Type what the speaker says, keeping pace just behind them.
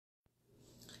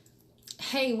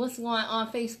Hey, what's going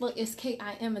on Facebook? It's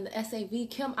KIM and the SAV,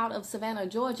 Kim out of Savannah,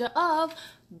 Georgia of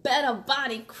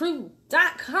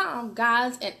BetterBodyCrew.com,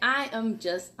 guys. And I'm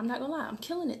not gonna lie, I'm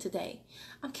killing it today.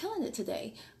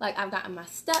 Like, I've gotten my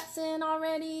steps in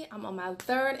already. I'm on my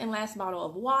third and last bottle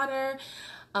of water.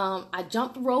 I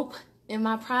jumped rope in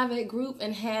my private group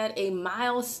and had a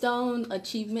milestone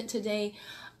achievement today.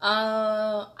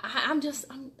 I'm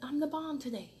the bomb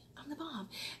today. I'm the bomb.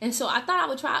 And so I thought I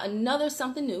would try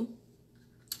something new.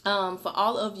 For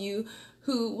all of you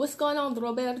who, what's going on,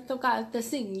 Roberto the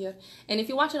Senior? And if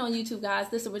you're watching on YouTube, guys,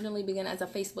 this originally began as a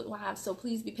Facebook Live, so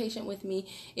please be patient with me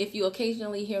if you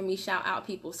occasionally hear me shout out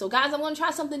people. So, guys, I'm going to try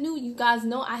something new. You guys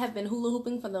know I have been hula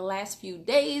hooping for the last few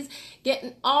days,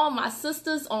 getting all my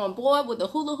sisters on board with the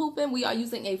hula hooping. We are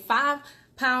using a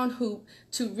 5-pound hoop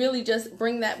to really just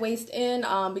bring that waist in,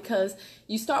 because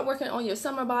you start working on your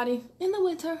summer body in the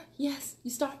winter. Yes, you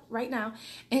start right now.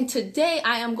 And today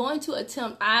I am going to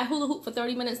I hula hoop for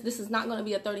 30 minutes. This is not going to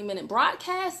be a 30-minute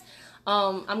broadcast.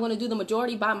 I'm going to do the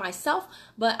majority by myself,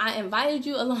 but I invited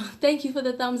you along. Thank you for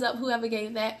the thumbs up, whoever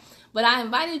gave that. But I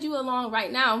invited you along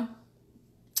right now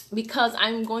because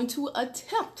I'm going to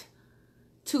attempt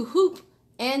to hoop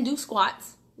and do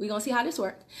squats. We're going to see how this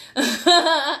works.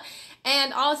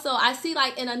 And also, I see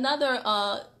like in another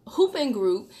hooping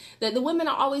group that the women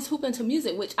are always hooping to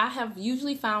music, which I have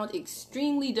usually found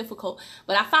extremely difficult.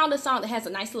 But I found a song that has a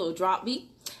nice little drop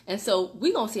beat. And so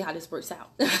we're going to see how this works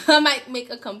out. I might make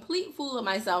a complete fool of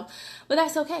myself, but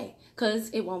that's okay because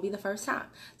it won't be the first time.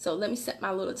 So let me set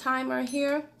my little timer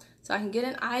here so I can get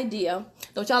an idea.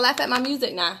 Don't y'all laugh at my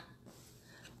music now.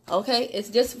 Okay, it's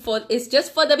just for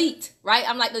the beat, right?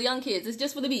 I'm like the young kids. It's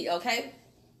just for the beat, okay?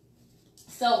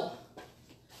 So,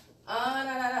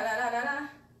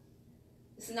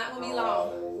 it's not gonna be long.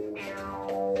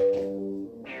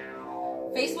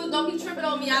 Facebook, don't be tripping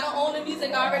on me. I don't own the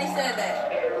music. I already said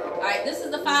that. All right, this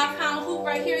is the 5-pound hoop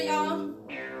right here, y'all.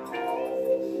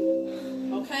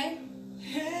 Okay.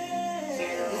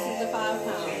 This is the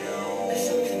 5-pound.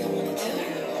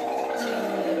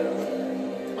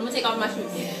 I'm gonna take off my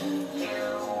shoes.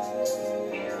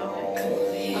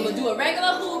 I'm gonna do a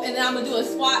regular hoop and then I'm gonna do a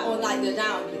squat on like the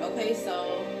downbeat. Okay,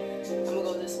 so I'm gonna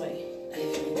go this way.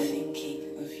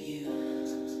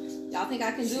 Y'all think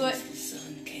I can do it?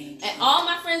 And all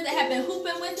my friends that have been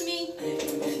hooping with me,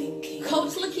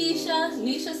 Coach Lakeisha,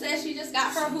 Nisha says she just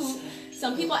got her hoop.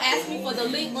 Some people asked me for the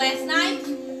link last night.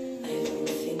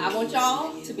 I want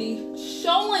y'all to be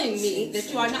showing me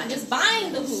that you are not just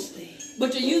buying the hoop,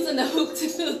 but you're using the hoop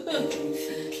too.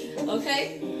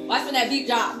 Okay? Watch when that beat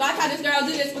drop. Watch how this girl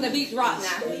do this when the beat drop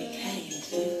now.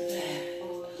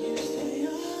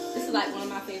 This is like one of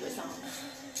my favorite songs.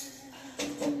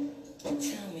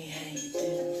 Tell me how you do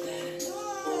that.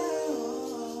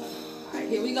 Alright,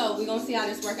 here we go. We're gonna see how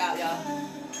this work out, y'all.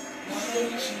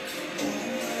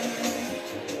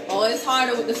 Oh, it's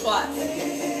harder with the squats.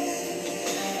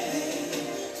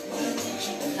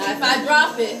 Now if I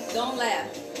drop it, don't laugh.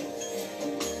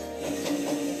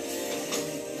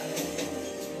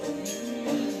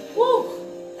 Woo!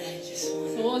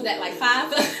 So what was that, like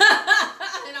 5?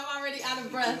 And I'm already out of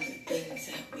breath. I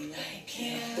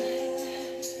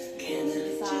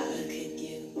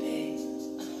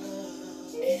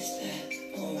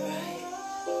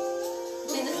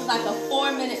think this is like a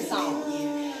 4-minute song.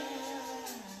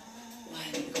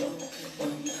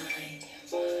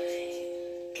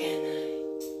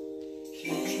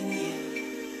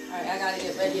 Alright, I gotta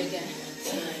get ready again.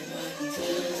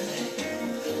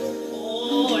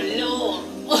 Oh, Lord.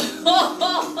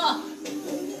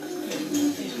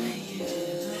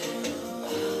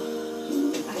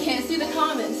 I can't see the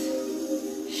comments.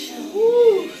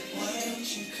 Woo.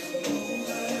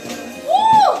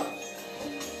 Woo.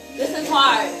 This is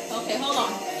hard. Okay, hold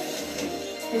on.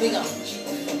 Here we go.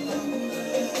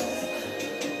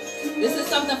 This is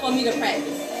something for me to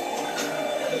practice.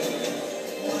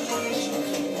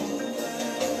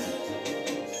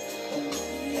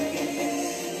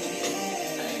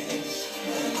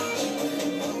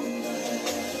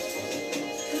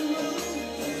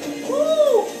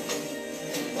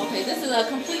 This is a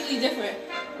completely different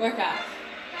workout.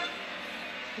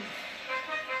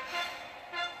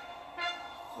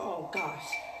 Oh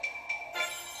gosh.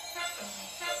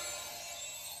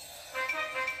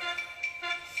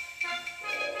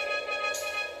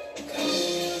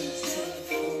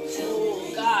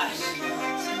 Oh gosh.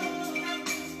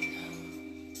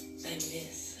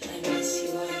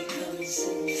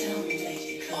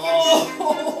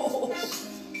 Oh,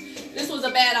 this was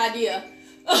a bad idea.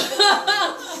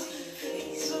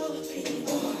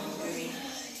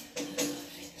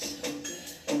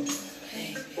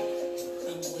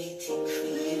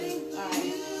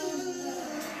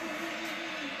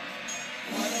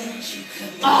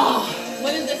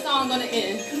 song gonna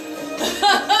end.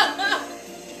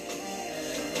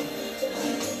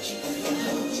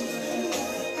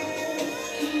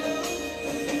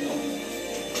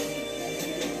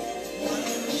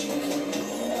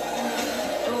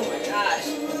 Oh my gosh.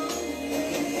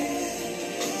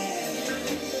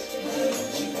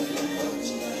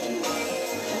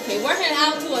 Okay, working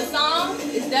out to a song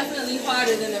is definitely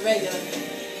harder than the regular.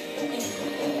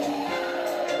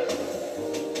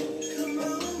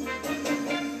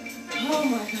 Oh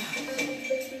my God.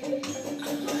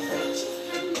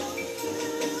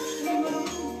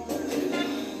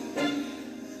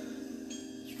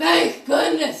 Thank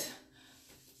goodness.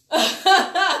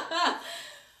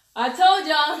 I told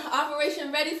y'all,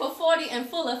 Operation Ready for 40 in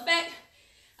full effect.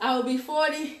 I will be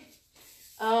 40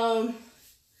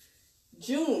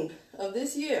 June of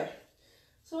this year.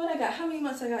 So what I got? How many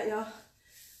months I got, y'all?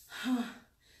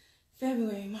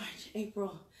 February, March,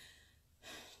 April,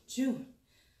 June.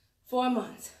 4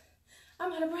 months.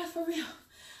 I'm out of breath for real.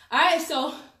 All right,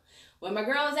 so where my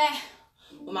girls at,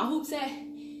 where my hoops at,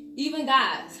 even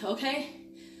guys, okay?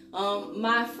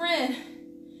 My friend,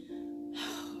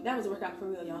 that was a workout for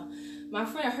real, y'all. My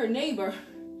friend, her neighbor,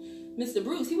 Mr.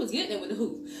 Bruce, he was getting it with the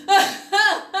hoop.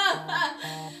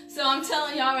 So I'm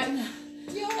telling y'all right now,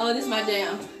 oh, this is my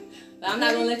jam. But I'm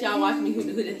not gonna let y'all watch me who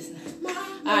this.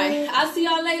 All right, I'll see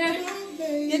y'all later.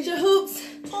 Get your hoops.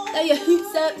 Throw your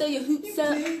hoops up, throw your hoops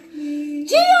up. Gio!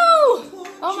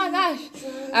 Oh my gosh.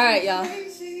 All right, y'all.